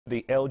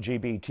The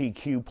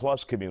LGBTQ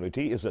plus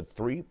community is a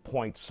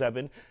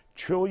 $3.7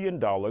 trillion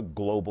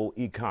global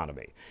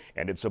economy,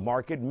 and it's a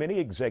market many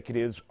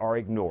executives are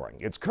ignoring.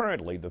 It's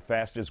currently the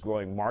fastest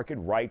growing market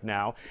right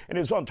now and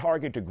is on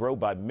target to grow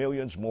by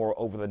millions more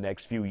over the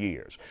next few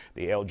years.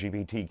 The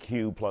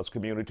LGBTQ plus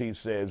community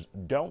says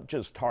don't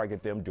just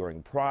target them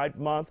during Pride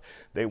Month.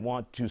 They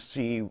want to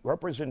see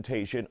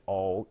representation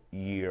all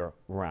year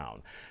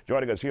round.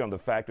 Joining us here on The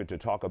Factor to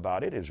talk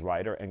about it is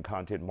writer and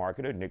content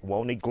marketer Nick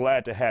Wolny.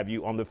 Glad to have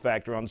you on The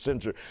Factor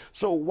Uncensored.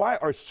 So why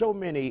are so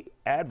many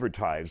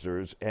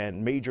advertisers and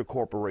major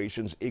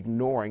corporations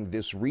ignoring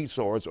this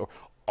resource or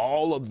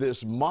all of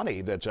this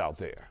money that's out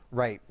there?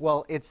 Right.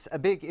 Well, it's a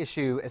big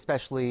issue,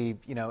 especially,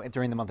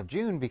 during the month of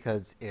June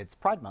because it's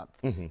Pride Month.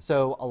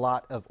 So a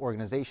lot of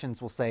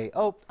organizations will say,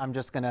 oh, I'm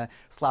just going to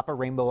slap a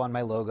rainbow on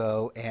my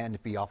logo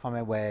and be off on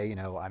my way.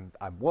 I'm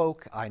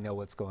woke. I know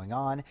what's going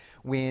on.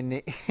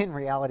 When in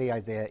reality,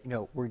 Isaiah,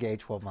 we're gay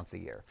 12 months a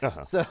year.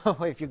 So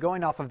if you're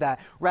going off of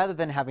that, rather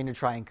than having to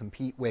try and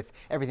compete with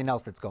everything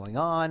else that's going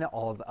on,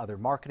 all of the other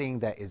marketing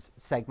that is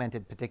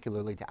segmented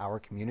particularly to our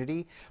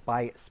community,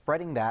 by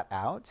spreading that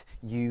out,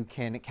 you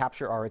can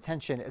capture our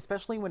attention,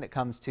 especially when it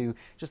comes to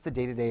just the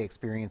day-to-day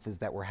experiences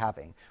that we're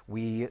having.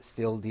 We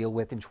still deal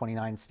with, in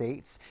 29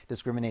 states,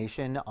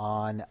 discrimination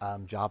on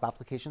job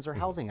applications or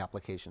housing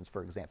applications,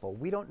 for example.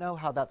 We don't know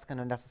how that's going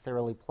to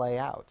necessarily play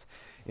out,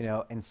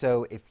 and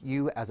so if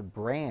you as a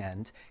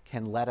brand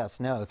can let us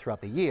know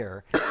throughout the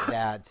year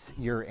that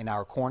you're in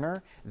our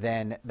corner,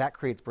 then that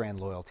creates brand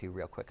loyalty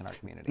real quick in our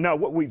community. Now,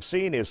 what we've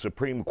seen is a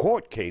Supreme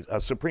Court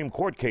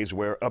case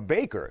where a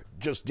baker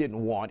just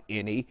didn't want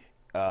any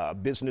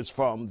business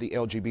from the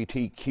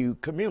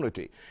LGBTQ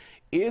community.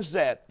 Is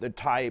that the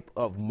type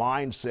of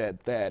mindset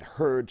that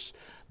hurts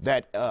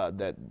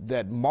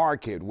that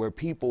market, where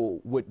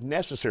people would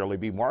necessarily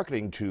be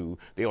marketing to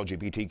the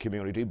LGBT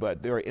community,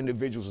 but there are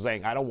individuals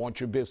saying, I don't want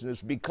your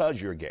business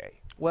because you're gay?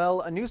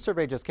 Well, a new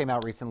survey just came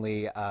out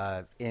recently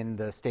in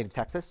the state of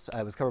Texas.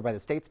 It was covered by the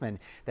Statesman,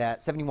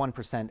 that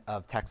 71%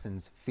 of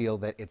Texans feel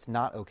that it's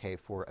not okay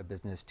for a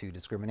business to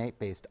discriminate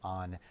based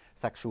on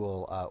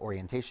sexual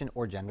orientation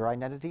or gender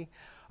identity.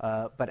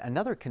 But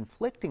another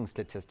conflicting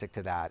statistic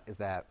to that is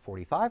that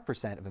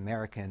 45% of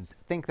Americans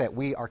think that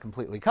we are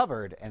completely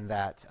covered and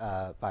that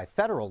by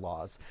federal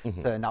laws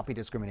to not be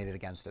discriminated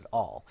against at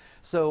all.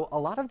 So a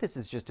lot of this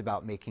is just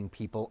about making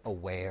people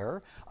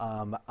aware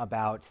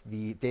about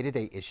the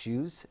day-to-day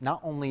issues,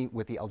 not only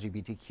with the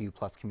LGBTQ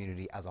plus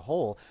community as a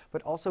whole,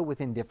 but also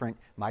within different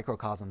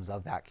microcosms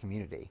of that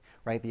community,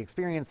 right? The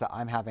experience that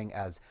I'm having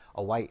as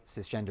a white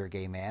cisgender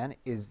gay man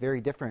is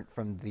very different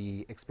from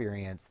the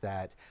experience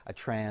that a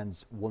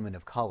trans woman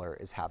of color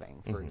is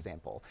having, for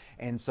example.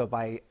 And so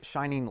by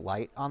shining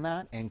light on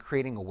that and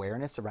creating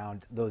awareness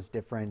around those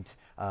different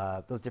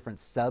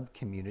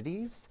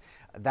sub-communities,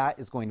 that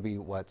is going to be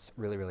what's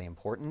really, really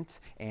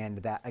important. And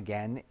that,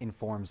 again,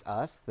 informs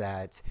us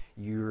that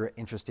you're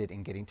interested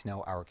in getting to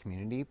know our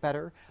community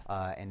better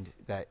and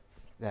that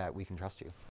we can trust you.